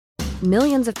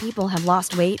Millions of people have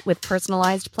lost weight with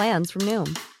personalized plans from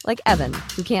Noom. Like Evan,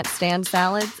 who can't stand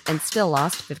salads and still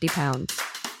lost 50 pounds.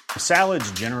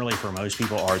 Salads generally for most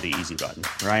people are the easy button,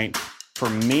 right? For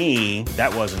me,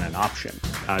 that wasn't an option.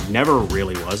 I never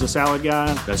really was a salad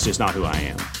guy. That's just not who I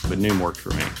am. But Noom worked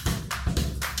for me.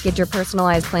 Get your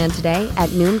personalized plan today at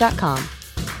Noom.com.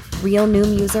 Real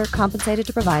Noom user compensated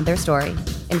to provide their story.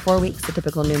 In 4 weeks, the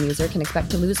typical Noom user can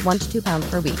expect to lose 1 to 2 pounds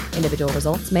per week. Individual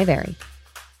results may vary.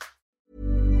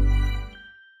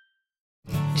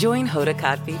 Join Hoda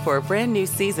Kotb for a brand new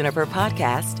season of her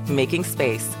podcast, Making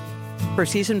Space. For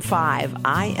Season 5,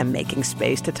 I am making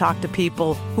space to talk to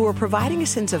people who are providing a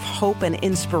sense of hope and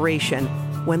inspiration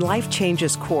when life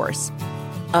changes course.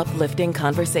 Uplifting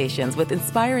conversations with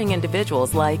inspiring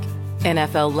individuals like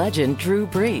NFL legend Drew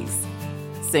Brees,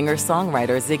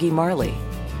 singer-songwriter Ziggy Marley,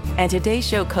 and Today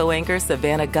Show co-anchor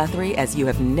Savannah Guthrie as you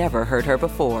have never heard her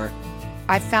before.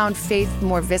 I found faith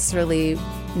more viscerally,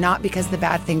 not because the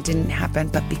bad thing didn't happen,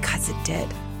 but because it did.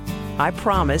 I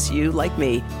promise you, like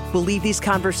me, will leave these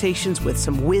conversations with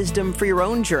some wisdom for your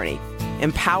own journey,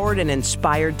 empowered and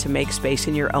inspired to make space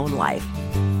in your own life.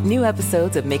 New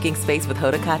episodes of Making Space with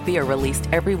Hoda Kotb are released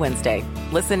every Wednesday.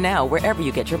 Listen now wherever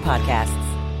you get your podcasts.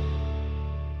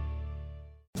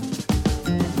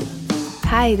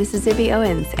 Hi, this is Zibby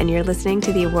Owens, and you're listening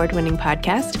to the award-winning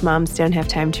podcast, Moms Don't Have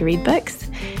Time to Read Books.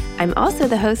 I'm also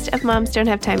the host of Moms Don't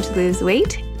Have Time to Lose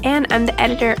Weight, and I'm the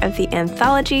editor of the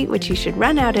anthology, which you should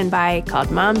run out and buy, called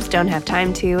Moms Don't Have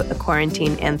Time to, a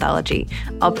quarantine anthology.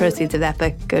 All proceeds of that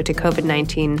book go to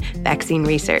COVID-19 vaccine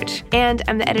research. And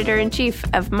I'm the editor-in-chief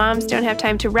of Moms Don't Have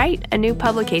Time to Write, a new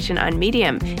publication on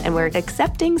Medium, and we're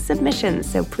accepting submissions,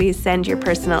 so please send your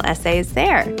personal essays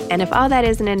there. And if all that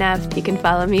isn't enough, you can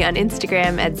follow me on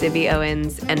Instagram at Zibby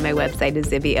Owens, and my website is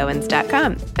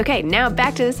zibbyowens.com. Okay, now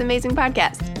back to this amazing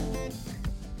podcast.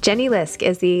 Jenny Lisk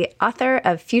is the author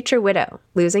of Future Widow,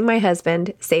 Losing My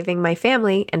Husband, Saving My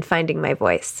Family, and Finding My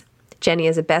Voice. Jenny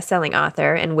is a best-selling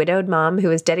author and widowed mom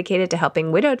who is dedicated to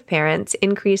helping widowed parents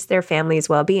increase their family's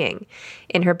well-being.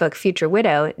 In her book, Future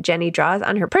Widow, Jenny draws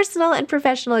on her personal and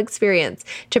professional experience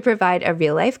to provide a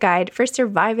real-life guide for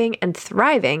surviving and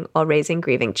thriving while raising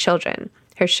grieving children.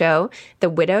 Her show, the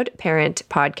Widowed Parent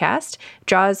Podcast,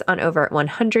 draws on over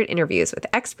 100 interviews with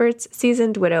experts,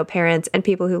 seasoned widow parents, and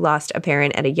people who lost a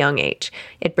parent at a young age.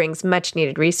 It brings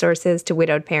much-needed resources to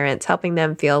widowed parents, helping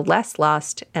them feel less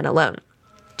lost and alone.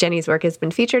 Jenny's work has been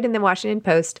featured in the Washington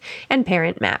Post and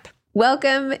Parent Map.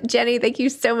 Welcome, Jenny. Thank you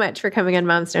so much for coming on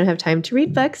Moms Don't Have Time to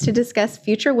Read Books to discuss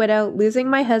Future Widow, Losing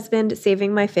My Husband,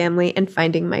 Saving My Family, and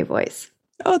Finding My Voice.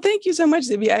 Oh, thank you so much,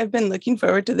 Zibby. I've been looking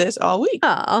forward to this all week.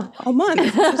 Oh. All month.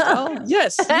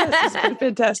 Yes, it's been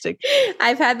fantastic.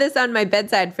 I've had this on my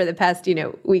bedside for the past,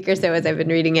 week or so as I've been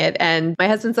reading it. And my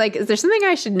husband's like, is there something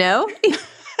I should know?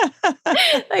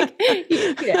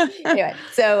 Anyway,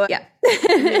 so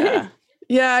yeah.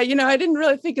 Yeah, I didn't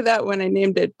really think of that when I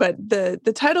named it, but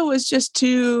the title was just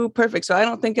too perfect. So I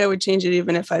don't think I would change it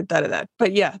even if I'd thought of that.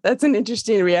 But yeah, that's an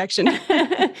interesting reaction.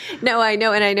 No, I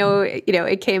know. And I know,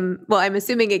 it came, I'm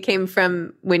assuming it came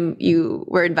from when you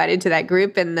were invited to that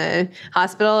group in the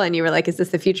hospital and you were like, is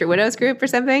this the Future Widows group or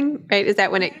something? Right? Is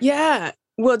that when it? Yeah.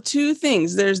 Well, two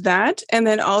things. There's that. And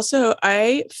then also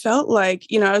I felt like,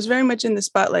 I was very much in the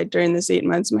spotlight during this 8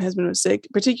 months. My husband was sick,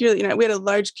 particularly, we had a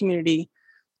large community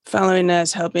following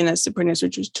us, helping us, supporting us,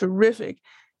 which was terrific.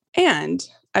 And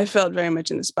I felt very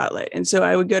much in the spotlight. And so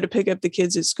I would go to pick up the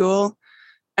kids at school.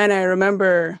 And I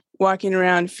remember walking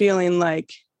around feeling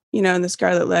like, in the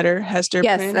Scarlet Letter, Hester.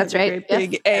 Yes, that's right.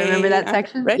 Big A, I remember that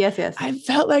section. Right? Yes. I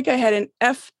felt like I had an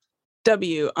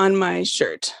FW on my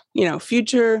shirt,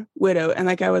 Future Widow. And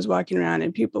like I was walking around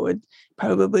and people would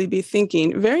probably be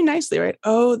thinking very nicely, right?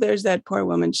 Oh, there's that poor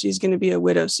woman. She's going to be a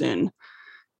widow soon.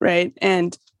 Right.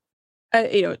 And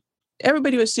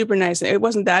everybody was super nice. It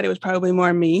wasn't that, it was probably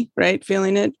more me, right,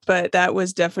 feeling it. But that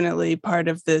was definitely part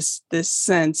of this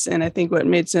sense. And I think what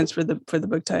made sense for the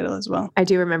book title as well. I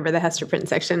do remember the Hester Prynne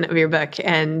section of your book.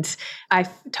 And I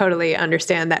totally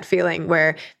understand that feeling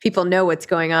where people know what's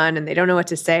going on and they don't know what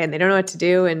to say and they don't know what to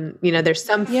do. And, there's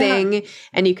something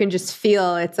and you can just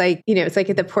feel, it's like, it's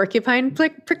like the porcupine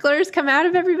pricklers come out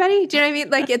of everybody. Do you know what I mean?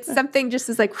 Like it's something just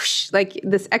is like, whoosh, like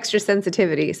this extra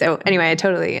sensitivity. So anyway, I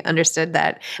totally understood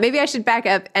that. Maybe I should back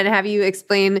up and have you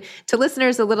explain to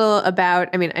listeners a little about,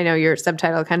 I know your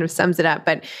subtitle kind of sums it up,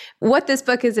 but what this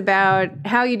book is about,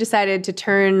 how you decided to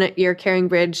turn your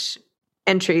CaringBridge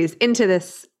entries into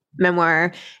this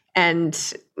memoir,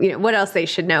 and what else they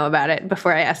should know about it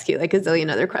before I ask you like a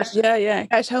zillion other questions. Yeah.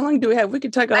 Gosh, how long do we have? We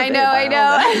could talk all day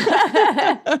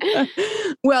I know.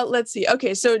 Well, let's see.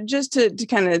 Okay, so just to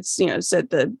kind of set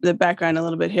the background a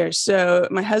little bit here. So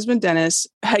my husband Dennis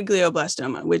had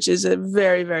glioblastoma, which is a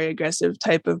very, very aggressive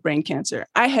type of brain cancer.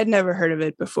 I had never heard of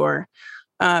it before.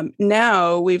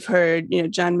 Now we've heard,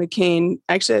 John McCain.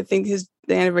 Actually, I think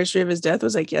the anniversary of his death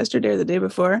was like yesterday or the day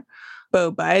before. Beau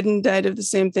Biden died of the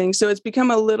same thing. So it's become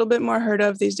a little bit more heard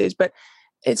of these days. But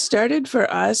it started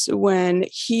for us when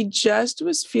he just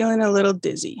was feeling a little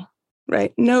dizzy,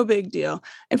 right? No big deal.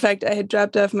 In fact, I had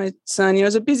dropped off my son. It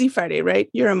was a busy Friday, right?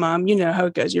 You're a mom. You know how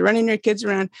it goes. You're running your kids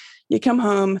around. You come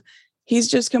home. He's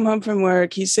just come home from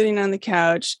work. He's sitting on the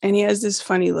couch and he has this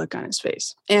funny look on his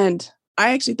face. And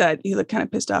I actually thought he looked kind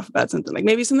of pissed off about something. Like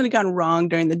maybe something had gone wrong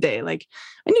during the day. Like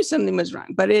I knew something was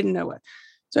wrong, but I didn't know what.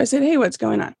 So I said, hey, what's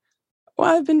going on?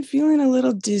 Well, I've been feeling a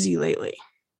little dizzy lately.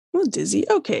 Well, dizzy.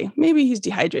 Okay. Maybe he's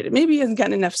dehydrated. Maybe he hasn't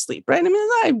gotten enough sleep, right?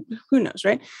 I mean, who knows,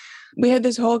 right? We had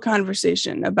this whole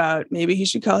conversation about maybe he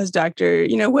should call his doctor.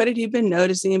 What had he been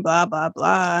noticing? Blah, blah,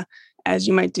 blah, as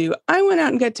you might do. I went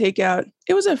out and got takeout.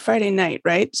 It was a Friday night,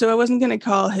 right? So I wasn't going to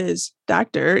call his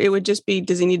doctor. It would just be,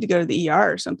 does he need to go to the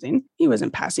ER or something? He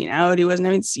wasn't passing out. He wasn't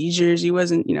having seizures. He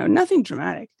wasn't, nothing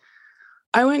dramatic.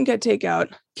 I went and got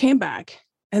takeout, came back.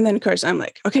 And then, of course, I'm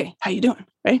like, okay, how you doing?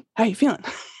 Right? How you feeling?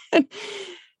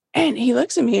 And he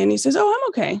looks at me and he says, oh, I'm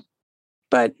okay.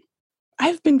 But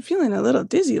I've been feeling a little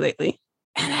dizzy lately.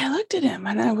 And I looked at him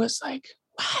and I was like,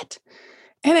 what?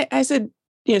 And I said,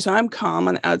 so I'm calm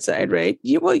on the outside, right?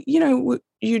 You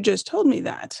just told me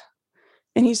that.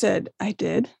 And he said, I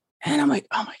did. And I'm like,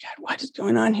 oh my God, what is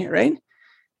going on here, right?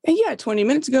 And 20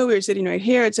 minutes ago, we were sitting right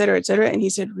here, et cetera, et cetera. And he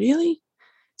said, really?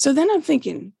 So then I'm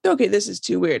thinking, okay, this is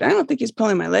too weird. I don't think he's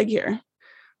pulling my leg here,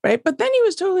 right? But then he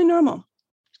was totally normal.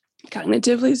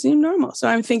 Cognitively seemed normal. So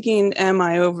I'm thinking, am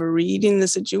I overreading the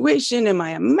situation? Am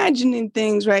I imagining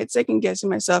things, right? Second guessing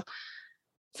myself.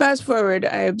 Fast forward,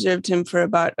 I observed him for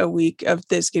about a week of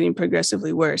this getting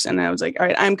progressively worse. And I was like, all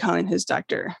right, I'm calling his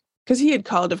doctor. Because he had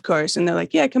called, of course, and they're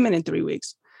like, yeah, come in 3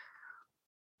 weeks.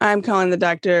 I'm calling the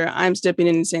doctor. I'm stepping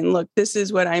in and saying, look, this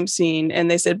is what I'm seeing. And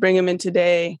they said, bring him in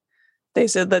today. They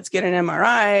said, let's get an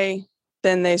MRI.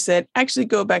 Then they said, actually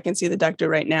go back and see the doctor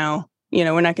right now.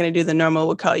 We're not going to do the normal.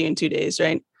 We'll call you in 2 days,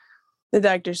 right? The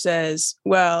doctor says,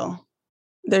 well,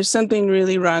 there's something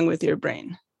really wrong with your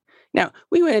brain. Now,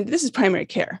 we went in, this is primary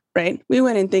care, right? We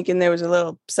went in thinking there was a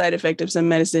little side effect of some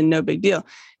medicine, no big deal.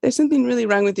 There's something really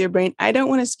wrong with your brain. I don't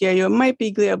want to scare you. It might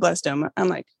be glioblastoma. I'm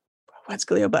like, what's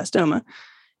glioblastoma?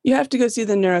 You have to go see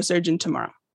the neurosurgeon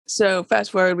tomorrow. So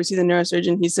fast forward, we see the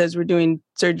neurosurgeon. He says we're doing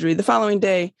surgery the following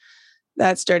day.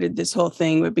 That started this whole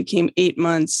thing. It became 8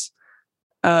 months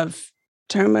of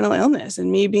terminal illness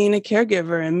and me being a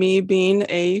caregiver and me being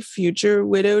a future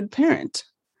widowed parent,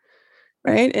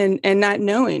 right? And not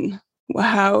knowing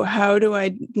how do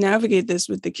I navigate this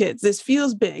with the kids? This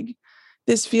feels big.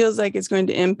 This feels like it's going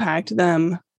to impact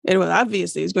them.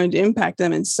 Obviously it's going to impact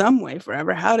them in some way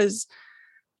forever. How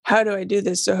do I do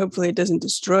this so hopefully it doesn't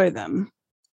destroy them?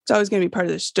 It's always going to be part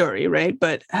of the story, right?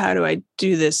 But how do I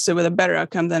do this so with a better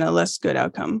outcome than a less good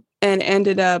outcome? And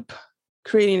ended up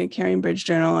creating a Caring Bridge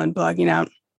journal and blogging out.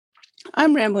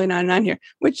 I'm rambling on and on here.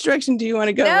 Which direction do you want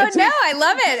to go? No, I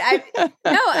love it.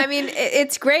 I mean,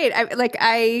 it's great.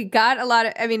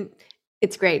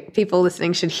 It's great. People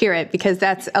listening should hear it because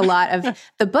that's a lot of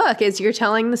the book is you're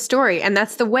telling the story. And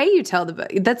that's the way you tell the book.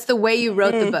 That's the way you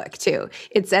wrote the book too.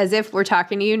 It's as if we're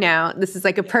talking to you now. This is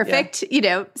like a perfect,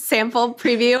 sample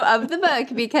preview of the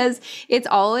book because it's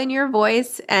all in your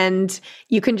voice and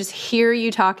you can just hear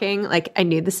you talking. Like I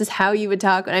knew this is how you would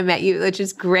talk when I met you, which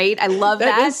is great. I love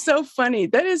that. That is so funny.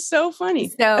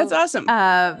 So that's awesome.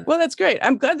 Well, that's great.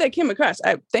 I'm glad that came across.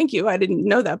 Thank you. I didn't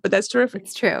know that, but that's terrific.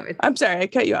 It's true. I'm sorry. I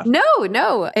cut you off.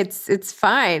 No, it's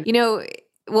fine.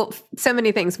 So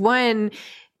many things. One,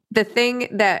 the thing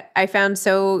that I found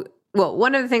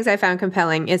one of the things I found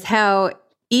compelling is how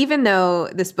even though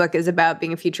this book is about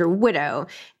being a future widow,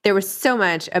 there was so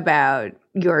much about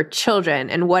your children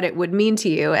and what it would mean to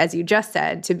you, as you just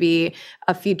said, to be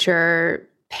a future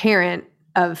parent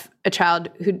of a child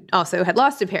who also had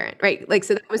lost a parent, right? Like,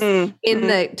 so that was in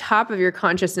the top of your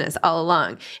consciousness all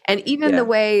along. And even the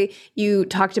way you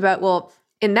talked about,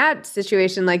 in that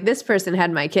situation, like this person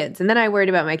had my kids and then I worried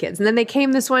about my kids and then they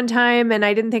came this one time and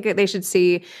I didn't think that they should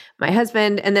see my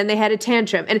husband and then they had a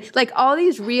tantrum and like all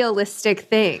these realistic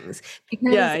things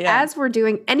because as we're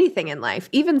doing anything in life,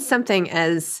 even something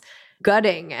as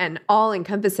gutting and all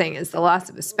encompassing as the loss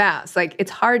of a spouse, like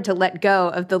it's hard to let go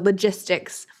of the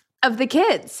logistics of the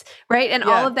kids, right? And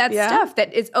all of that stuff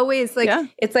that is always like,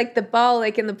 it's like the ball,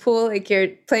 like in the pool, like you're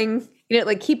playing,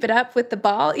 like keep it up with the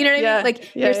ball. You know what I mean?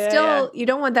 Like you're still, you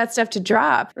don't want that stuff to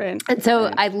drop. Right. And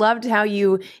so I loved how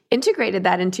you integrated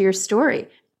that into your story.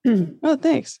 Oh,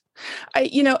 thanks.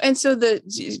 And so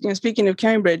speaking of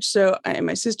Caringbridge, so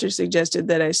my sister suggested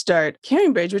that I start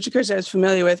Caringbridge, which of course I was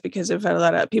familiar with because I've had a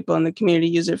lot of people in the community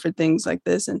use it for things like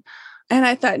this. And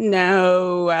I thought,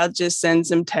 no, I'll just send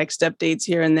some text updates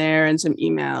here and there and some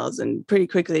emails. And pretty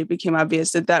quickly it became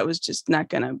obvious that was just not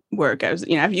going to work. I was,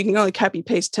 you can only copy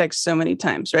paste text so many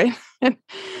times, right?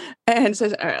 and so,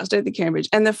 all right, I'll start the Caringbridge.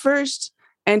 And the first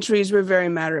entries were very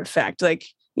matter of fact, like,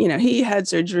 he had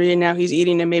surgery and now he's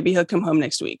eating and maybe he'll come home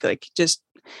next week.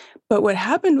 But what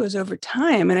happened was over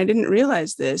time, and I didn't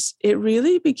realize this, it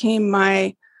really became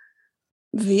my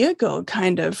vehicle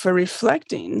kind of for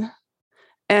reflecting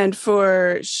and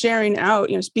for sharing out,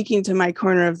 speaking to my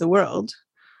corner of the world.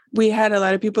 We had a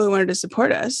lot of people who wanted to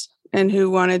support us and who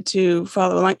wanted to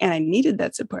follow along. And I needed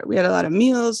that support. We had a lot of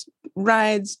meals,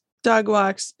 rides, dog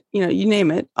walks, you name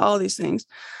it, all these things.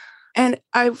 And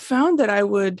I found that I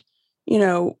would,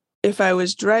 if I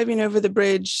was driving over the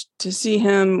bridge to see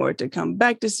him or to come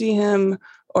back to see him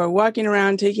or walking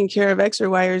around taking care of X or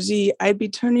Y or Z, I'd be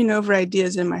turning over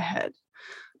ideas in my head.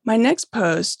 My next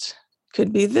post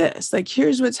could be this, like,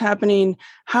 here's what's happening.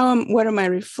 What are my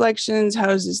reflections?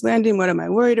 How is this landing? What am I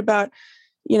worried about?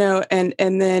 And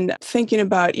then thinking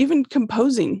about even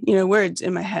composing, words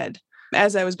in my head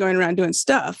as I was going around doing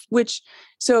stuff,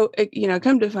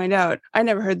 come to find out, I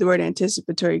never heard the word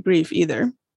anticipatory grief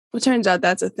either. Well, it turns out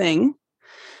that's a thing.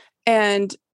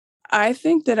 And I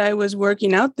think that I was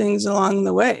working out things along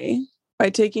the way by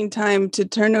taking time to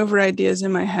turn over ideas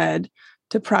in my head,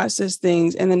 to process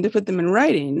things, and then to put them in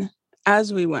writing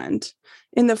as we went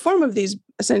in the form of these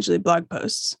essentially blog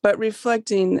posts, but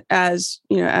reflecting as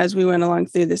we went along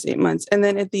through this 8 months. And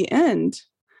then at the end,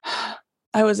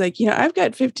 I was like, I've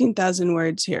got 15,000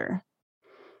 words here.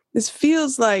 This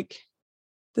feels like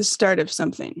the start of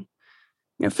something.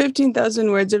 15,000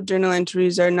 words of journal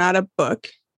entries are not a book,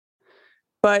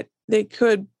 but they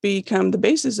could become the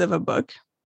basis of a book.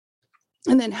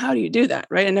 And then how do you do that,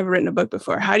 right? I've never written a book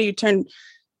before. How do you turn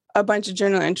a bunch of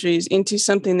journal entries into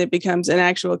something that becomes an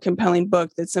actual compelling book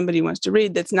that somebody wants to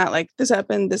read? That's not like this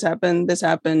happened,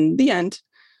 the end,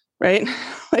 right?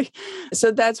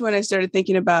 So that's when I started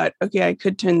thinking about, okay, I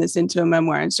could turn this into a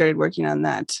memoir, and started working on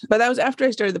that. But that was after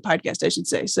I started the podcast, I should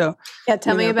say. So yeah,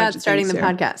 tell me about starting the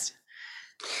podcast.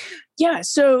 Yeah,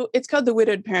 so it's called the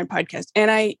Widowed Parent Podcast. And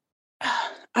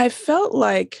I felt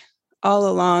like all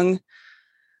along,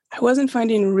 I wasn't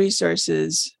finding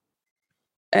resources,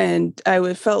 and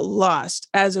I felt lost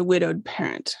as a widowed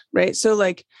parent, right? So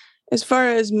like, as far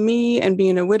as me and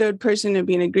being a widowed person and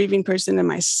being a grieving person and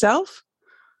myself,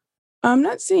 I'm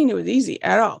not saying it was easy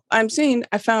at all. I'm saying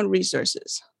I found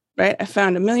resources, right? I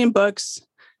found 1 million books.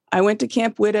 I went to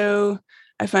Camp Widow.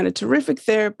 I found a terrific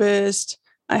therapist.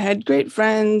 I had great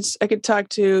friends I could talk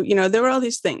to. There were all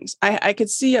these things. I could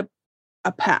see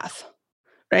a path,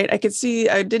 right? I could see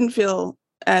I didn't feel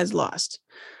as lost.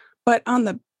 But on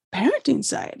the parenting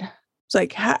side, it's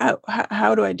like,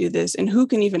 how do I do this? And who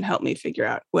can even help me figure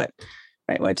out what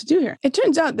to do here? It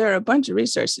turns out there are a bunch of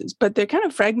resources, but they're kind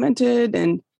of fragmented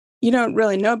and you don't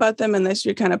really know about them unless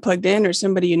you're kind of plugged in or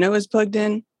somebody is plugged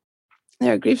in.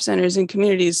 There are grief centers and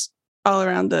communities all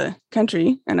around the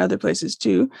country and other places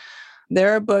too.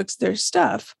 There are books, there's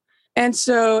stuff. And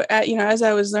so, as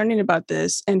I was learning about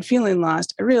this and feeling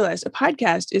lost, I realized a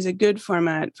podcast is a good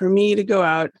format for me to go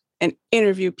out and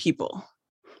interview people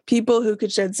who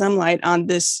could shed some light on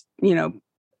this,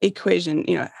 equation,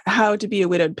 how to be a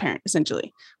widowed parent,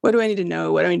 essentially. What do I need to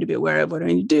know? What do I need to be aware of? What do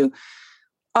I need to do?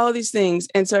 All these things.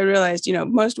 And so I realized,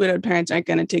 most widowed parents aren't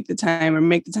going to take the time or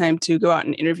make the time to go out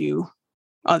and interview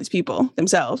all these people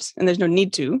themselves. And there's no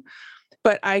need to,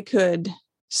 but I could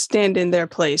stand in their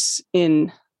place in,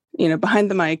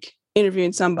 behind the mic,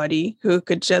 interviewing somebody who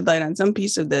could shed light on some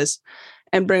piece of this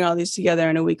and bring all these together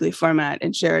in a weekly format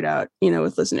and share it out,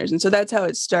 with listeners. And so that's how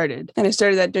it started. And I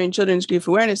started that during Children's Grief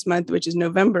Awareness Month, which is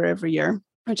November every year,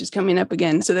 which is coming up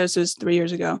again. So this was 3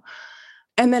 years ago.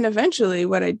 And then eventually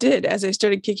what I did, as I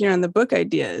started kicking around the book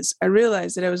ideas, I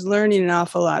realized that I was learning an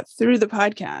awful lot through the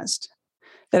podcast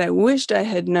that I wished I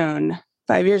had known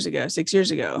 5 years ago, 6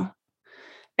 years ago.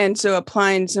 And so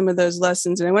applying some of those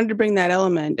lessons, and I wanted to bring that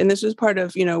element. And this was part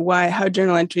of, how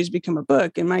journal entries become a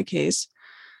book. In my case,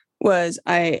 was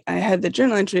I had the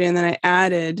journal entry and then I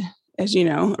added, as you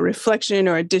know, a reflection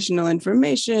or additional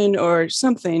information or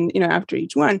something, after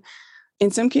each one. In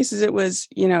some cases, it was,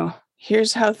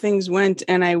 here's how things went.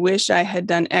 And I wish I had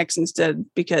done X instead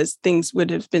because things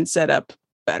would have been set up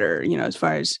better, as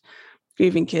far as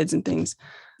grieving kids and things.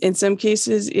 In some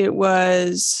cases, it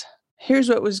was, here's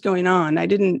what was going on. I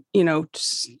didn't,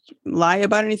 lie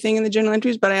about anything in the journal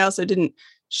entries, but I also didn't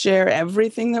share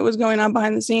everything that was going on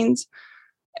behind the scenes.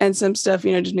 And some stuff,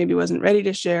 just maybe wasn't ready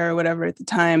to share or whatever at the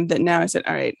time, that now I said,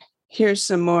 all right, here's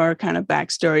some more kind of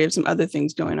backstory of some other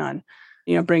things going on,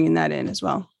 bringing that in as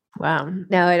well. Wow.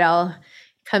 Now it all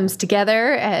comes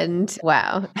together and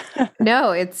wow.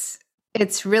 No, it's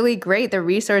really great, the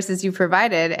resources you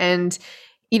provided. And,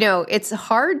 it's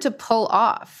hard to pull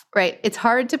off, right? It's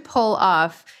hard to pull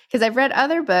off because I've read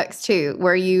other books too,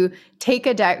 where you take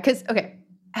a diary, because,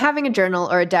 having a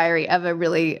journal or a diary of a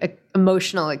really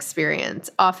emotional experience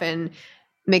often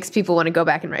makes people want to go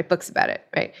back and write books about it,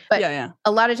 right? But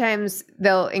a lot of times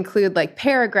they'll include like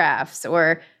paragraphs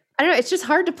or, I don't know, it's just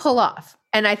hard to pull off.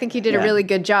 And I think you did a really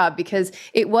good job because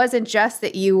it wasn't just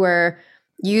that you were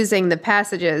using the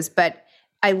passages, but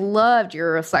I loved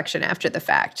your reflection after the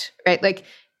fact, right? Like,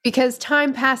 because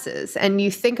time passes and you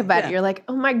think about it, you're like,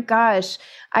 oh my gosh,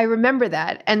 I remember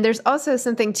that. And there's also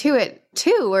something to it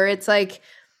too, where it's like,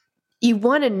 you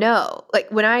want to know, like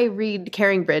when I read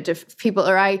Caring Bridge, if people,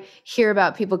 or I hear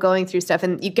about people going through stuff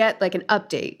and you get like an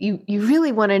update, you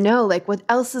really want to know like what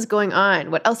else is going on?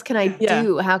 What else can I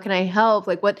do? How can I help?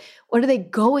 Like what are they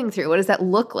going through? What does that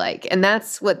look like? And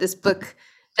that's what this book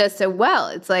does so well.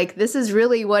 It's like, this is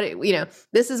really what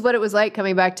this is what it was like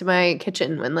coming back to my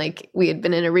kitchen when like we had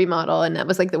been in a remodel and that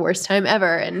was like the worst time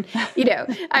ever. And,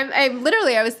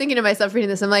 I was thinking to myself reading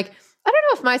this, I'm like, I don't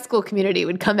know if my school community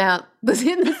would come out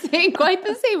in quite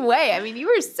the same way. I mean, you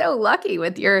were so lucky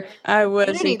with your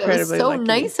community. That was so lucky.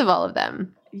 Nice of all of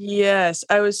them. Yes,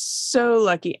 I was so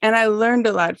lucky. And I learned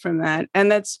a lot from that.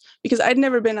 And that's because I'd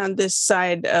never been on this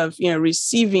side of, on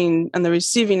the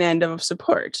receiving end of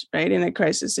support, right, in a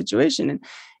crisis situation.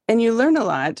 And you learn a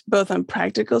lot, both on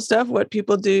practical stuff, what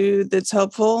people do that's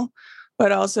helpful,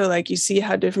 but also like you see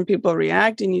how different people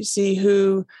react and you see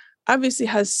who obviously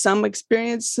has some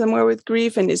experience somewhere with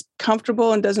grief and is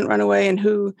comfortable and doesn't run away and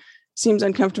who seems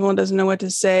uncomfortable and doesn't know what to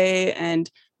say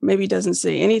and maybe doesn't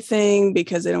say anything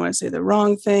because they don't want to say the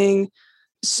wrong thing.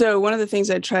 So one of the things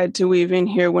I tried to weave in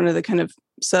here, one of the kind of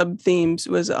sub themes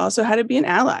was also how to be an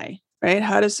ally, right?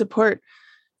 How to support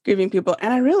grieving people.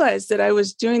 And I realized that I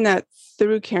was doing that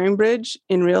through Caring Bridge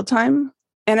in real time.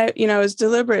 And I was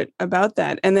deliberate about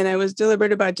that. And then I was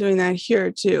deliberate about doing that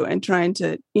here too, and trying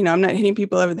to, I'm not hitting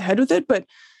people over the head with it, but,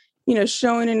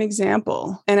 showing an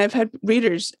example. And I've had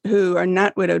readers who are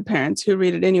not widowed parents who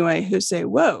read it anyway, who say,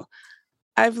 whoa,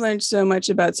 I've learned so much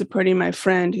about supporting my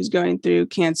friend who's going through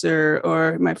cancer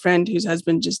or my friend whose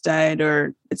husband just died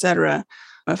or et cetera,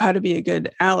 of how to be a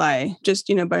good ally,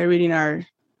 just, by reading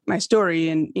my story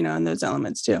and, and those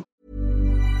elements too.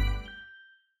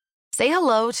 Say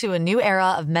hello to a new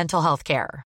era of mental health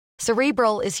care.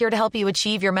 Cerebral is here to help you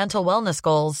achieve your mental wellness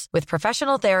goals with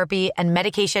professional therapy and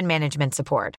medication management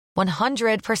support.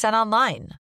 100% online.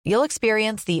 You'll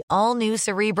experience the all-new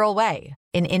Cerebral Way,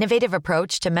 an innovative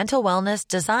approach to mental wellness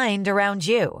designed around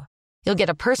you. You'll get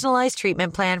a personalized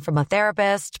treatment plan from a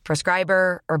therapist,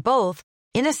 prescriber, or both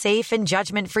in a safe and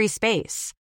judgment-free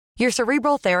space. Your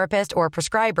Cerebral therapist or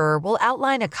prescriber will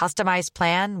outline a customized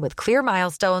plan with clear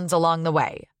milestones along the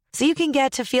way, so you can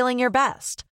get to feeling your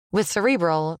best. With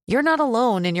Cerebral, you're not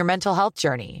alone in your mental health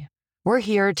journey. We're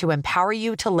here to empower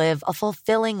you to live a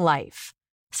fulfilling life.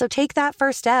 So take that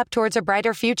first step towards a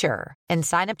brighter future and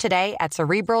sign up today at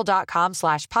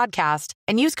Cerebral.com/podcast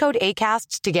and use code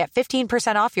ACAST to get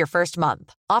 15% off your first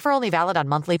month. Offer only valid on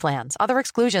monthly plans. Other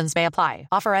exclusions may apply.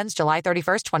 Offer ends July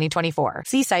 31st, 2024.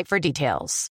 See site for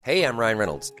details. Hey, I'm Ryan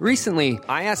Reynolds. Recently,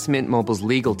 I asked Mint Mobile's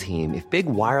legal team if big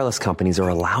wireless companies are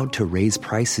allowed to raise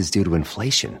prices due to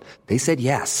inflation. They said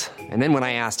yes. And then when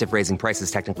I asked if raising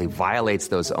prices technically violates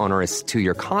those onerous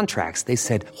two-year contracts, they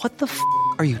said, what the f***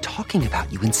 are you talking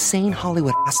about, you insane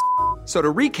Hollywood ass f- So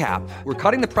to recap, we're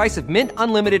cutting the price of Mint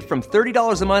Unlimited from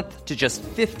 $30 a month to just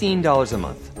 $15 a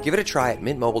month. Give it a try at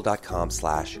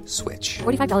mintmobile.com/switch.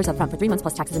 $45 up front for 3 months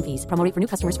plus taxes and fees. Promo rate for new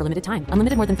customers for limited time.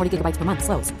 Unlimited more than 40 gigabytes per month.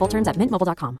 Slows full terms at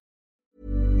mintmobile.com.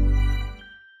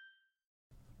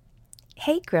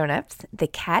 Hey grown-ups, The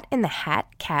Cat in the Hat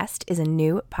cast is a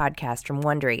new podcast from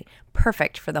Wondery,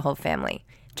 perfect for the whole family.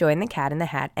 Join the Cat in the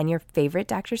Hat and your favorite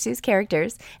Dr. Seuss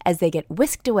characters as they get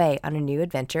whisked away on a new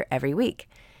adventure every week.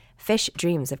 Fish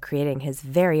dreams of creating his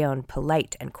very own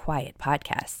polite and quiet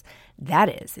podcasts.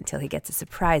 That is, until he gets a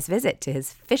surprise visit to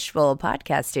his Fishbowl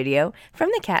podcast studio from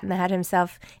the Cat in the Hat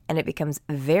himself, and it becomes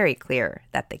very clear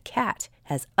that the cat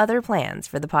has other plans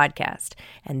for the podcast,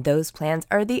 and those plans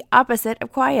are the opposite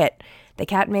of quiet. The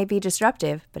cat may be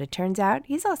disruptive, but it turns out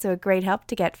he's also a great help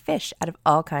to get fish out of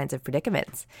all kinds of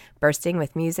predicaments. Bursting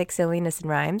with music, silliness, and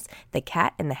rhymes, the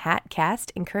Cat in the Hat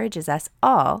cast encourages us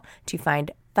all to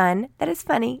find fun that is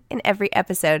funny in every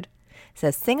episode. So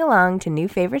sing along to new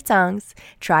favorite songs,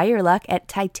 try your luck at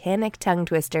Titanic tongue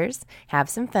twisters, have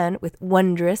some fun with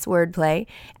wondrous wordplay,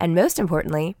 and most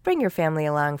importantly, bring your family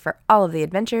along for all of the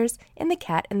adventures in the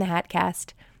Cat in the Hat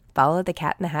cast. Follow the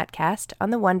Cat in the Hat cast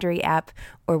on the Wondery app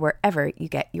or wherever you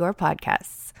get your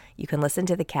podcasts. You can listen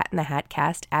to the Cat in the Hat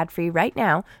cast ad-free right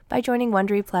now by joining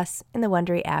Wondery Plus in the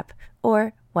Wondery app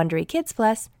or Wondery Kids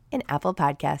Plus in Apple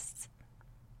Podcasts.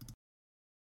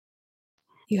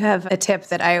 You have a tip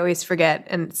that I always forget,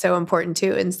 and it's so important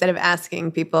too. Instead of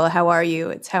asking people, how are you?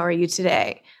 It's how are you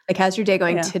today? Like, how's your day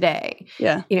going today?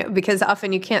 Yeah. Because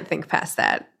often you can't think past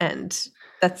that. And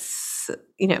that's,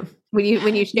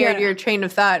 when you shared your train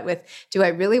of thought with, do I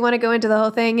really want to go into the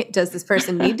whole thing? Does this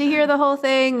person need to hear the whole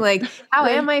thing? Like, how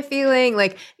am I feeling?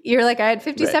 Like, you're like, I had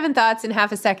 57 thoughts in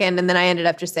half a second, and then I ended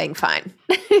up just saying fine.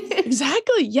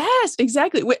 Exactly. Yes,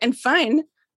 exactly. And fine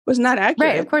was not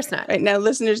accurate. Right, of course not. Right now,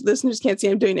 listeners can't see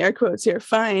I'm doing air quotes here.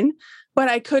 Fine, but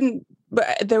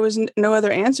there was no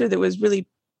other answer that was really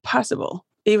possible,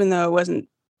 even though it wasn't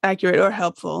accurate or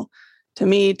helpful to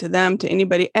me, to them, to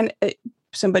anybody. And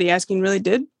somebody asking really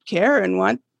did care and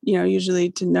want,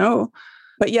 usually to know.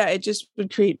 But yeah, it just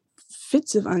would create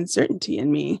fits of uncertainty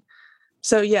in me.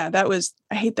 So yeah,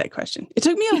 I hate that question. It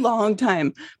took me a long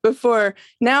time before.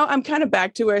 Now I'm kind of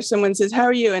back to where someone says, how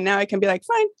are you? And now I can be like,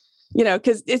 fine.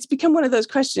 Because it's become one of those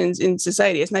questions in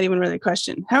society. It's not even really a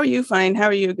question. How are you? Fine. How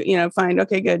are you? Fine.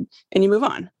 Okay, good. And you move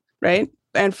on. Right.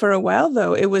 And for a while,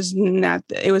 though, it was not,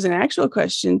 it was an actual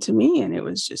question to me. And it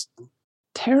was just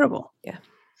terrible. Yeah.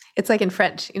 It's like in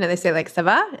French, they say like, ça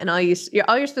va? And all you're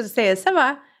supposed to say is ça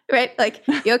va. Right? Like,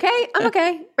 you okay? I'm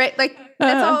okay. Right? Like,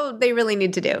 that's all they really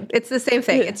need to do. It's the same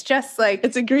thing. Yeah. It's just like...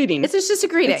 It's a greeting. It's just a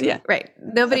greeting. Right.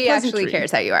 Nobody actually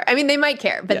cares how you are. I mean, they might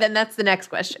care, but then that's the next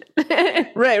question.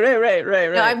 Right.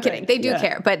 No, I'm kidding. They do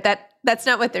care, but that's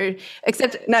not what they're...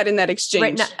 Except... Not in that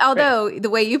exchange. Right. Although, the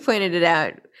way you pointed it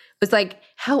out was like,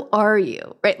 how are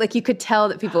you? Right? Like, you could tell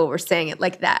that people were saying it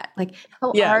like that. Like,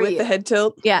 how are you? With the head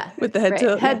tilt. Yeah. With the head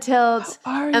tilt. Head tilt,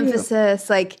 emphasis.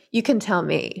 Like, you can tell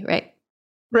me, right?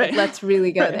 Right. Let's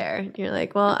really go there. And you're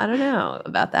like, well, I don't know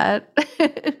about that.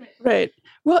 Right.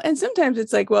 Well, and sometimes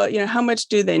it's like, well, how much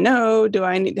do they know?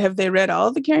 Have they read all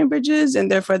of the Carrying Bridges and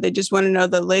therefore they just want to know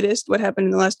the latest, what happened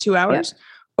in the last 2 hours?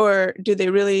 Yeah. Or do they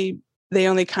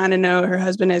only kind of know her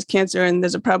husband has cancer and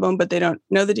there's a problem, but they don't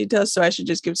know the details. So I should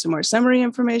just give some more summary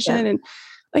information and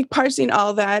like parsing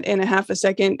all that in a half a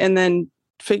second and then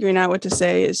figuring out what to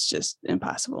say is just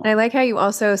impossible. And I like how you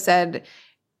also said,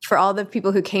 for all the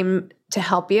people who came to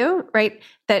help you, right?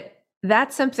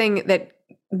 That's something that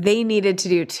they needed to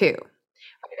do too.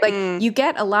 Like you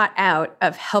get a lot out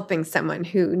of helping someone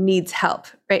who needs help,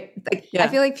 right? Like I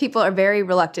feel like people are very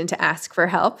reluctant to ask for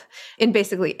help in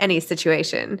basically any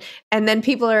situation. And then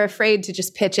people are afraid to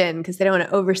just pitch in because they don't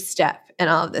want to overstep and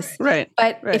all of this. Right.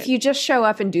 But if you just show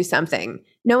up and do something,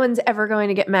 no one's ever going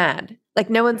to get mad.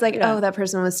 Like no one's like, oh, that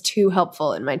person was too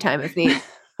helpful in my time of need.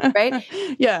 Right?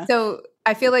 Yeah. So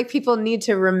I feel like people need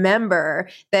to remember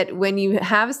that when you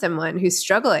have someone who's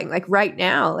struggling, like right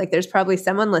now, like there's probably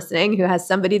someone listening who has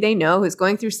somebody they know who's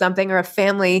going through something or a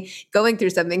family going through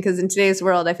something. Because in today's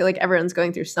world, I feel like everyone's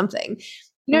going through something.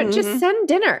 Just send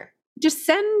dinner. Just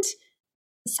send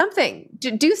something.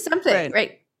 Do something,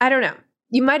 right? I don't know.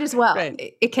 You might as well.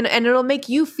 Right. It can, and it'll make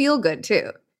you feel good too.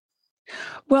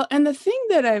 Well, and the thing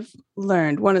that I've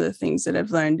learned, one of the things that I've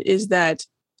learned is that,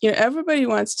 everybody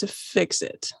wants to fix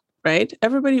it. Right?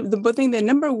 Everybody, the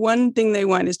number one thing they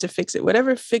want is to fix it.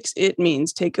 Whatever fix it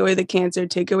means, take away the cancer,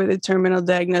 take away the terminal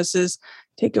diagnosis,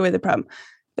 take away the problem.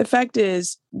 The fact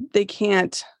is they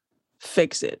can't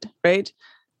fix it, right?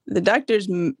 The doctors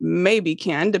maybe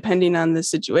can, depending on the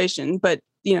situation, but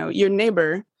your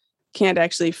neighbor can't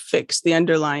actually fix the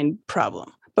underlying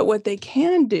problem. But what they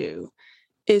can do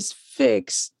is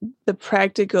fix the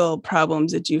practical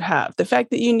problems that you have. The fact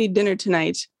that you need dinner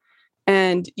tonight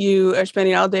and you are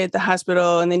spending all day at the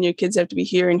hospital and then your kids have to be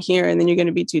here and here, and then you're going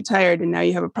to be too tired. And now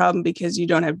you have a problem because you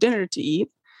don't have dinner to eat.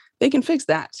 They can fix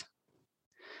that.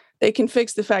 They can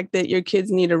fix the fact that your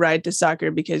kids need a ride to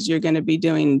soccer because you're going to be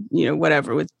doing,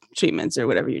 whatever with treatments or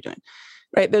whatever you're doing,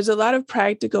 right? There's a lot of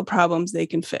practical problems they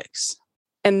can fix.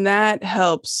 And that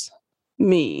helps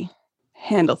me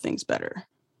handle things better,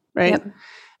 right? Yep.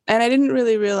 And I didn't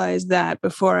really realize that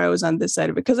before I was on this side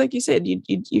of it. Because like you said,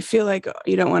 you feel like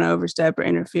you don't want to overstep or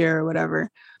interfere or whatever.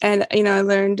 And, I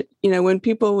learned, when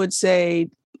people would say,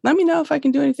 let me know if I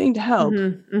can do anything to help.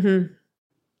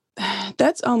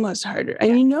 That's almost harder.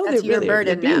 And that's they your really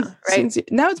burden now,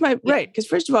 right? Now it's my right. Because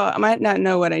first of all, I might not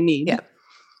know what I need. Yeah.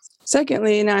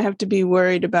 Secondly, now I have to be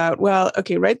worried about, well,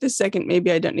 okay, right this second,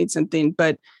 maybe I don't need something.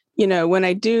 But, when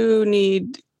I do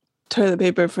need toilet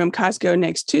paper from Costco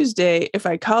next Tuesday, if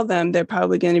I call them, they're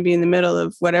probably going to be in the middle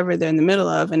of whatever they're in the middle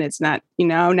of. And it's not,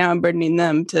 now I'm burdening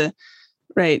them to,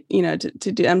 right,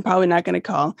 to do, I'm probably not going to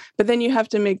call. But then you have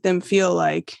to make them feel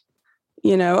like,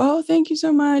 oh, thank you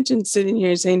so much. And sitting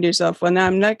here saying to yourself, well, now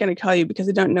I'm not going to call you because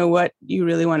I don't know what you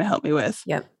really want to help me with.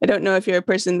 Yep. I don't know if you're a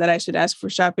person that I should ask for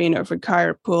shopping or for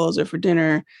car pulls or for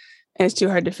dinner. And it's too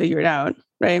hard to figure it out.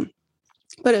 Right.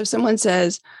 But if someone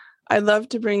says, I'd love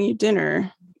to bring you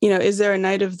dinner, is there a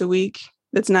night of the week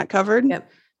that's not covered?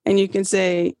 Yep. And you can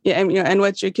say, yeah, and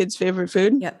what's your kid's favorite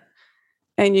food? Yep.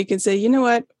 And you can say, you know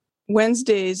what,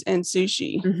 Wednesdays and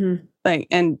sushi.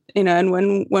 And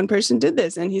when one person did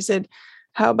this and he said,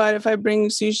 how about if I bring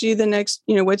sushi the next,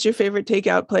 what's your favorite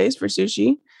takeout place for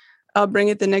sushi? I'll bring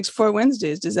it the next 4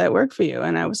 Wednesdays. Does that work for you?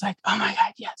 And I was like, oh my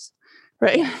God, yes.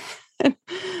 Right.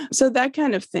 So that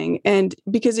kind of thing. And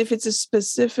because if it's a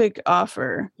specific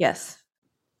offer, yes,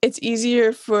 it's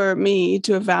easier for me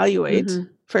to evaluate,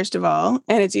 first of all,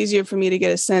 and it's easier for me to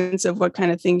get a sense of what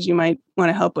kind of things you might want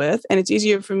to help with. And it's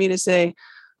easier for me to say,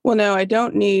 well, no, I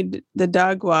don't need the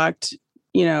dog walked,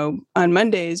 on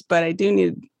Mondays, but I do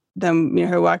need them,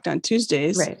 her walked on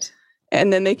Tuesdays. Right.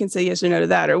 And then they can say yes or no to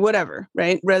that or whatever,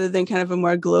 right? Rather than kind of a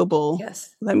more global,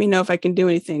 yes, let me know if I can do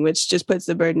anything, which just puts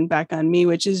the burden back on me,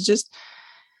 which is just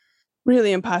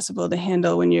really impossible to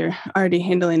handle when you're already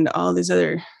handling all these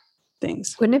other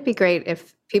things. Wouldn't it be great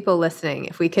if people listening,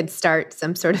 if we could start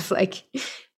some sort of like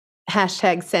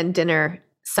hashtag send dinner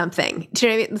something, do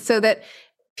you know what I mean? So that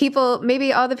people,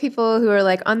 maybe all the people who are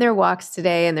like on their walks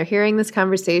today and they're hearing this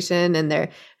conversation and they're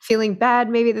feeling bad,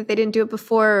 maybe that they didn't do it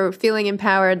before, or feeling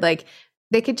empowered, like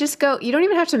they could just go, you don't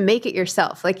even have to make it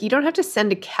yourself. Like you don't have to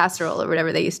send a casserole or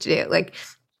whatever they used to do. Like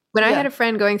when I had a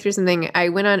friend going through something, I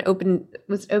went on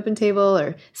Open Table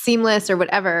or Seamless or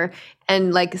whatever,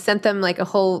 and like sent them like a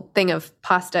whole thing of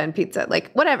pasta and pizza,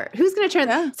 like whatever. Who's going to turn?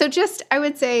 Yeah. So just, I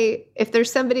would say, if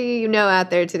there's somebody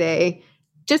out there today,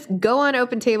 just go on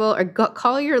Open Table or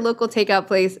call your local takeout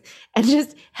place and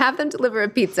just have them deliver a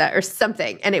pizza or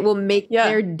something, and it will make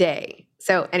their day.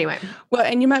 So anyway. Well,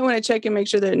 and you might want to check and make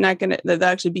sure that they'll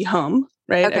actually be home.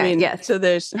 Right. Okay, I mean, yes. So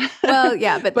there's, well,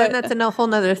 yeah, but then that's a whole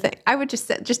nother thing. I would just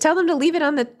tell them to leave it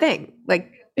on the thing.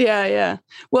 Like, yeah.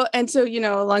 Well, and so,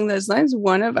 along those lines, I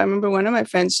remember one of my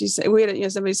friends, she said, we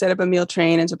had, somebody set up a meal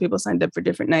train. And so people signed up for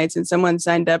different nights, and someone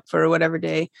signed up for whatever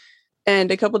day.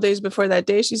 And a couple of days before that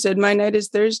day, she said, my night is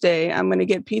Thursday. I'm going to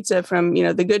get pizza from,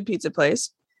 the good pizza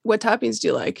place. What toppings do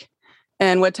you like?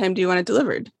 And what time do you want it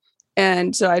delivered?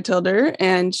 And so I told her,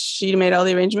 and she made all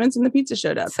the arrangements, and the pizza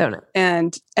showed up. So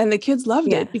nice. And the kids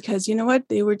loved it because you know what?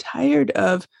 They were tired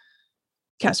of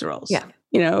casseroles,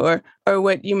 or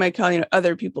what you might call,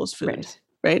 other people's food,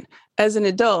 right? As an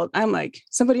adult, I'm like,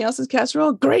 somebody else's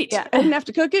casserole? Great. Yeah. I didn't have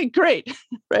to cook it. Great.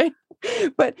 Right.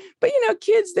 But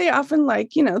kids, they often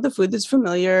like, the food that's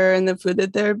familiar and the food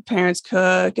that their parents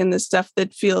cook and the stuff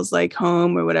that feels like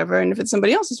home or whatever. And if it's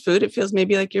somebody else's food, it feels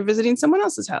maybe like you're visiting someone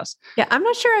else's house. Yeah. I'm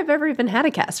not sure I've ever even had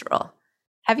a casserole.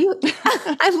 Have you?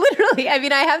 I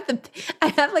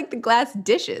have like the glass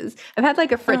dishes. I've had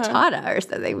like a frittata or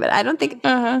something, but I don't think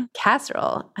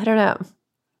casserole. I don't know.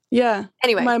 Yeah.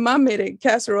 Anyway, my mom made a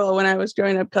casserole when I was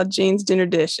growing up called Jane's Dinner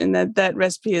Dish, and that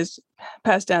recipe is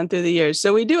passed down through the years.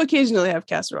 So we do occasionally have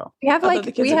casserole. We have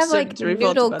like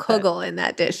noodle kugel in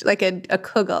that dish, like a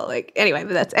kugel. Like anyway,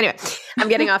 I'm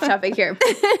getting off topic here.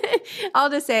 I'll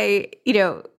just say,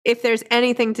 if there's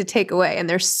anything to take away, and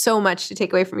there's so much to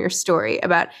take away from your story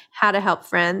about how to help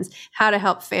friends, how to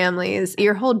help families,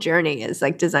 your whole journey is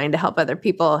like designed to help other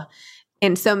people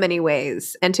in so many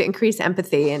ways, and to increase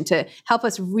empathy and to help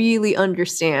us really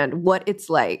understand what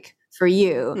it's like for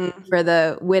you, for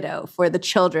the widow, for the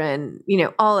children,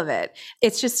 all of it.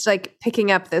 It's just like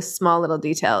picking up those small little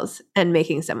details and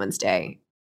making someone's day.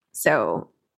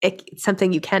 So it's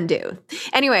something you can do.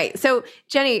 Anyway, so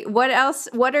Jenny, what else?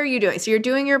 What are you doing? So you're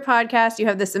doing your podcast. You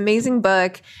have this amazing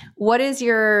book. What is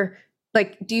your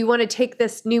Like, do you want to take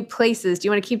this new places? Do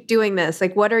you want to keep doing this?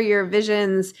 Like, what are your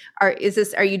visions? Are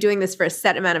you doing this for a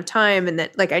set amount of time? And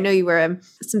that, like, I know you were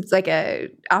a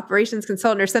operations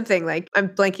consultant or something. Like, I'm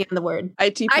blanking on the word.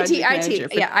 IT manager.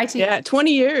 IT. Yeah,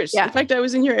 20 years. Yeah. In fact, I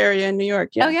was in your area in New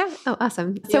York. Yeah. Oh, yeah. Oh,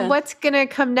 awesome. So what's going to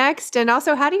come next? And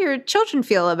also, how do your children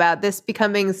feel about this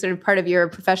becoming sort of part of your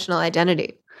professional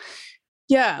identity?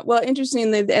 Yeah. Well,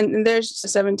 interestingly, and there's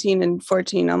 17 and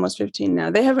 14, almost 15 now.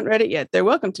 They haven't read it yet. They're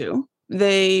welcome to.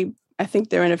 I think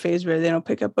they're in a phase where they don't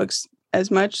pick up books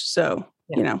as much. So,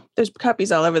 there's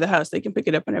copies all over the house. They can pick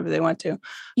it up whenever they want to.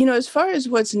 As far as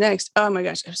what's next, oh my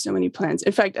gosh, I have so many plans.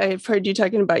 In fact, I've heard you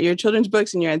talking about your children's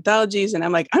books and your anthologies. And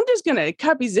I'm like, I'm just going to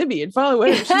copy Zibby and follow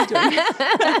whatever she's doing.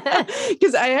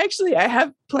 Because I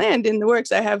have planned in the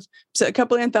works. I have a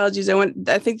couple of anthologies.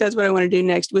 I think that's what I want to do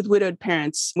next with widowed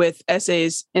parents, with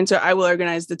essays. And so I will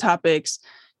organize the topics,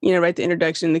 write the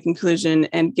introduction, the conclusion,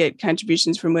 and get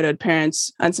contributions from widowed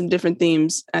parents on some different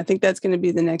themes. I think that's going to be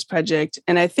the next project.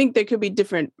 And I think there could be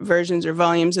different versions or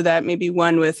volumes of that. Maybe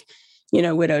one with,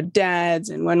 widowed dads,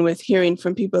 and one with hearing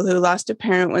from people who lost a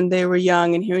parent when they were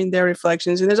young and hearing their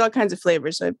reflections. And there's all kinds of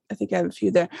flavors. So I think I have a few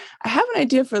there. I have an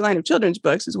idea for a line of children's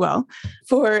books as well.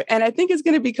 And I think it's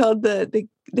going to be called the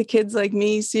Kids Like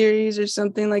Me series or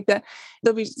something like that.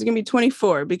 It's going to be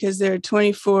 24 because there are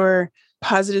 24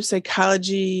 positive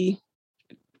psychology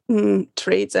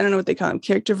traits. I don't know what they call them,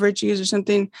 character virtues or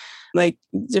something, like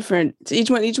different.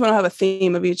 Each one will have a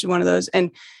theme of each one of those.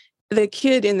 And the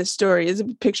kid in the story is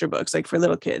picture books, like for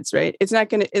little kids, right? It's not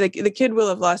going to, like, the kid will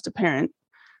have lost a parent,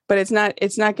 but it's not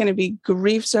going to be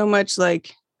grief so much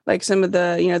like some of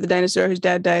the, the dinosaur whose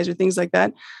dad dies or things like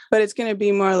that. But it's going to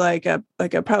be more like a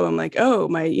problem, like, oh,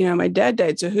 my dad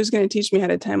died, so who's going to teach me how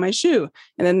to tie my shoe?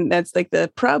 And then that's like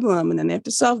the problem. And then they have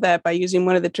to solve that by using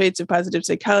one of the traits of positive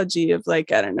psychology of,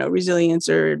 like, I don't know, resilience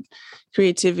or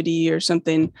creativity or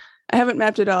something. I haven't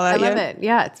mapped it all out yet. I love it.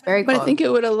 Yeah, it's very cool. But I think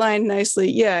it would align nicely.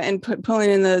 Yeah. And pulling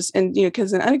in those, and,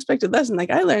 because an unexpected lesson,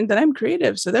 like, I learned that I'm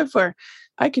creative, so therefore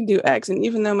I can do X. And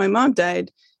even though my mom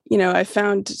died, I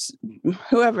found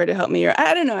whoever to help me, or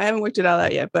I don't know, I haven't worked it all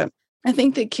out yet, but I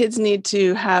think that kids need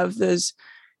to have those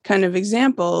kind of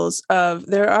examples of,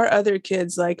 there are other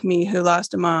kids like me who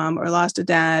lost a mom or lost a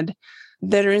dad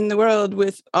that are in the world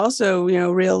with also,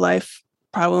 real life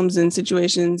problems and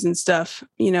situations and stuff,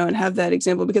 and have that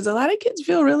example, because a lot of kids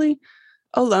feel really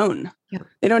alone. Yeah.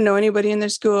 They don't know anybody in their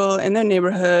school, in their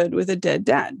neighborhood, with a dead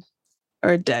dad or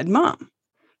a dead mom.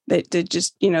 They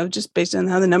just, just based on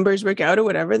how the numbers work out or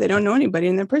whatever, they don't know anybody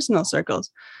in their personal circles,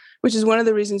 which is one of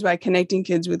the reasons why connecting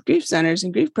kids with grief centers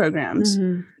and grief programs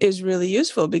is really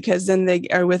useful, because then they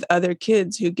are with other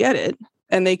kids who get it,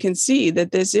 and they can see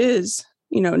that this is,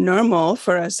 normal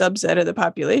for a subset of the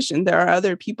population. There are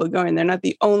other people going. They're not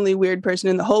the only weird person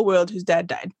in the whole world whose dad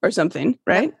died or something,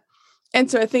 right? Yeah.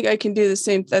 And so I think I can do the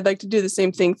same. I'd like to do the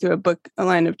same thing through a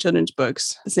line of children's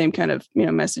books, the same kind of,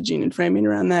 messaging and framing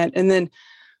around that. And then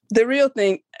the real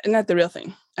thing, not the real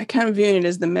thing, I kind of view it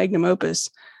as the magnum opus,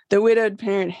 the Widowed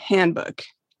Parent Handbook,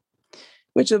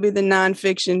 which will be the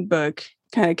nonfiction book,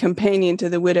 kind of companion to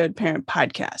the Widowed Parent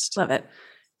podcast. Love it.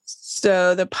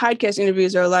 So the podcast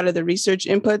interviews are a lot of the research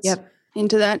inputs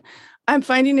into that. I'm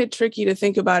finding it tricky to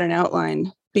think about an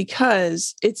outline,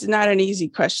 because it's not an easy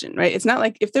question, right? It's not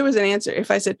like if there was an answer, if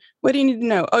I said, what do you need to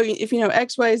know? Oh, if you know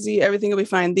X, Y, Z, everything will be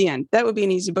fine, the end. That would be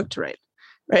an easy book to write,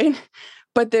 right?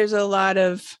 But there's a lot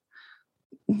of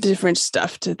different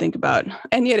stuff to think about.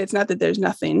 And yet it's not that there's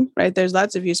nothing, right? There's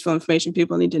lots of useful information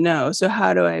people need to know. So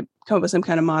how do I come up with some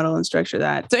kind of model and structure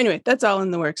that? So anyway, that's all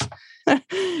in the works.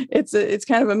 It's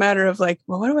kind of a matter of like,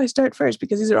 well, what do I start first?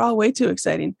 Because these are all way too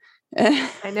exciting.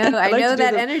 I know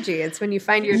that energy. It's when you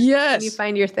find your when you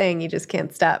find your thing, you just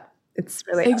can't stop. It's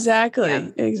really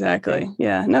exactly.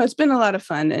 Yeah. No, it's been a lot of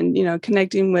fun, and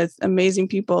connecting with amazing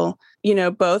people,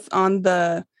 both on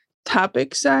the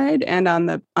topic side and on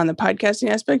the podcasting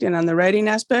aspect and on the writing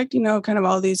aspect, kind of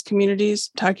all these communities.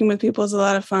 Talking with people is a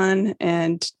lot of fun,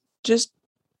 and just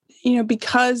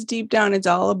because deep down it's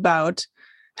all about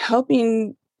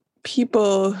helping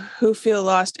people who feel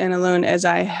lost and alone, as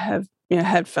I have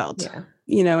had felt,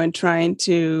 and trying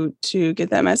to get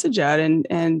that message out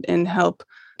and help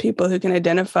people who can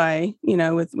identify,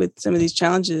 with some of these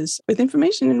challenges with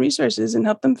information and resources, and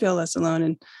help them feel less alone,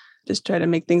 and just try to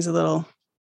make things a little,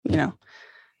 I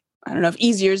don't know if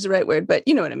easier is the right word, but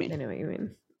you know what I mean. I know what you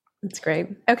mean. It's great.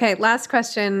 Okay. Last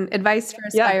question, advice for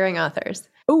aspiring authors.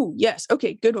 Oh, yes.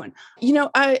 Okay. Good one.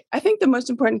 I think the most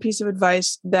important piece of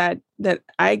advice that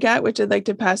I got, which I'd like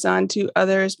to pass on to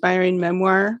other aspiring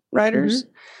memoir writers,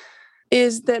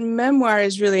 is that memoir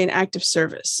is really an act of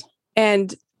service.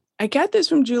 And I got this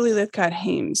from Julie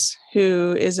Lithcott-Hames,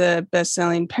 who is a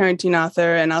best-selling parenting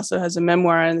author and also has a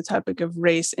memoir on the topic of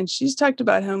race. And she's talked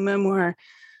about how memoir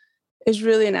is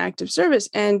really an act of service.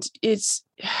 And it's,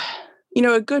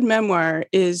 a good memoir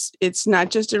it's not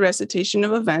just a recitation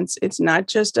of events. It's not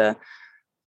just a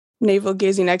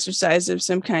navel-gazing exercise of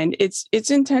some kind. It's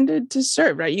intended to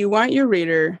serve, right? You want your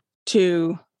reader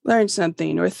to learn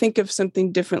something or think of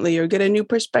something differently or get a new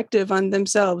perspective on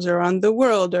themselves or on the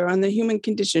world or on the human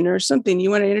condition or something.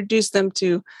 You want to introduce them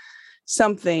to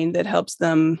something that helps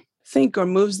them think or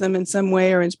moves them in some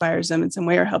way or inspires them in some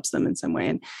way or helps them in some way.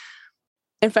 And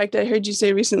in fact, I heard you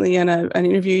say recently in an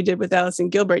interview you did with Allison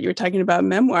Gilbert, you were talking about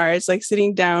memoir. It's like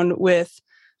sitting down with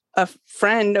a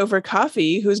friend over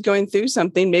coffee who's going through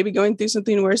something, maybe going through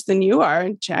something worse than you are,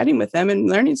 and chatting with them and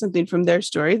learning something from their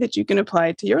story that you can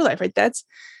apply to your life, right?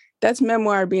 That's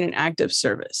memoir being an act of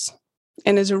service.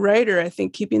 And as a writer, I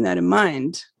think keeping that in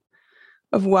mind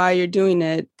of why you're doing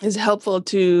it is helpful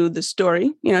to the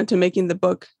story, to making the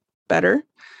book better.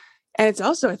 And it's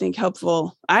also, I think,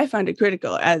 helpful. I find it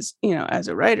critical as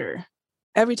a writer.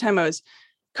 Every time I was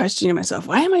questioning myself,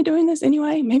 why am I doing this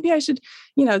anyway? Maybe I should,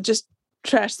 just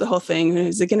trash the whole thing.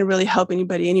 Is it going to really help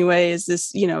anybody anyway? Is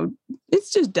this,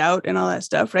 it's just doubt and all that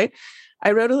stuff, right?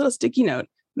 I wrote a little sticky note,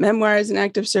 memoir is an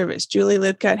act of service, Julie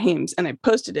Lithcott-Hames, and I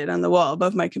posted it on the wall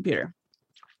above my computer.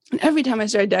 And every time I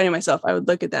started doubting myself, I would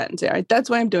look at that and say, all right, that's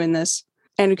why I'm doing this.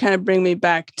 And kind of bring me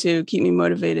back to keep me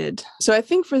motivated. So I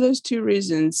think for those two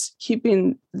reasons,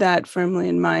 keeping that firmly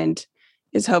in mind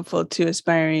is helpful to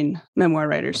aspiring memoir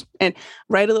writers. And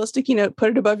write a little sticky note,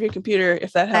 put it above your computer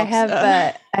if that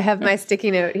helps. I have my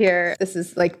sticky note here. This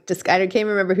is like, just, I can't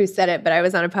remember who said it, but I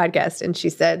was on a podcast and she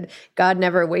said, God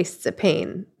never wastes a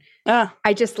pain.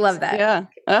 I just love that.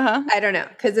 Yeah. I don't know.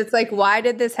 Because it's like, why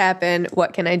did this happen?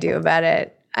 What can I do about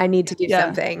it? I need to do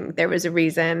something. There was a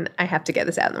reason. I have to get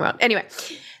this out in the world. Anyway,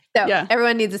 so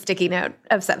everyone needs a sticky note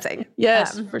of something.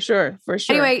 Yes, for sure.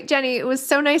 Anyway, Jenny, it was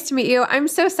so nice to meet you. I'm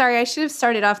so sorry. I should have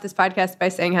started off this podcast by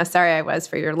saying how sorry I was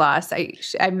for your loss.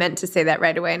 I meant to say that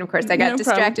right away. And of course, I got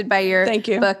distracted by your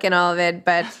book and all of it.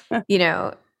 But,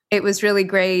 it was really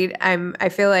great. I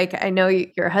feel like I know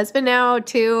your husband now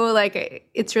too. Like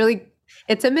it's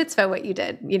a mitzvah what you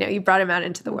did. You brought him out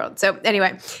into the world. So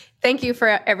anyway, thank you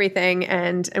for everything.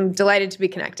 And I'm delighted to be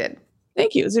connected.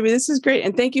 Thank you. This is great.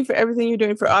 And thank you for everything you're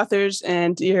doing for authors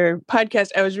and your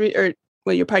podcast.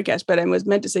 Your podcast, but I was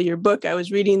meant to say your book. I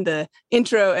was reading the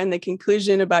intro and the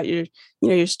conclusion about your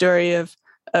story of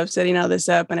setting all this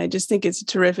up. And I just think it's a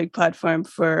terrific platform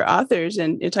for authors.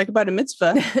 And you talk about a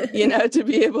mitzvah, to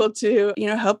be able to,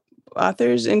 help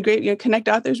authors and connect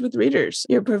authors with readers.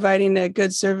 You're providing a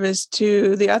good service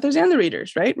to the authors and the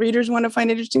readers, right? Readers want to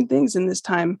find interesting things in this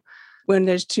time when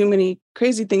there's too many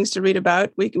crazy things to read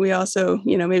about. We also,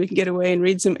 maybe can get away and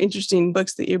read some interesting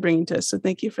books that you're bringing to us. So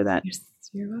thank you for that.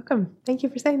 You're welcome. Thank you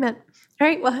for saying that. All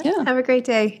right. Well, have a great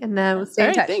day and we'll stay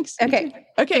in touch. Thanks. Okay.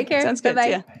 Take care. Sounds good.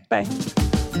 Bye-bye. Bye.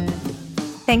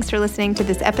 Thanks for listening to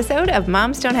this episode of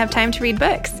Moms Don't Have Time to Read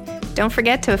Books. Don't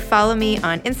forget to follow me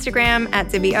on Instagram at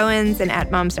Zibby Owens and at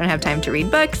Moms Don't Have Time to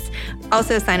Read Books.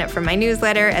 Also sign up for my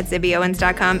newsletter at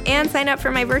zibbyowens.com and sign up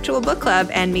for my virtual book club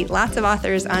and meet lots of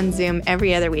authors on Zoom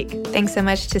every other week. Thanks so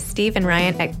much to Steve and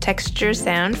Ryan at Texture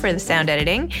Sound for the sound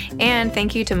editing. And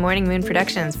thank you to Morning Moon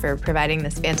Productions for providing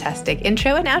this fantastic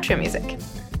intro and outro music.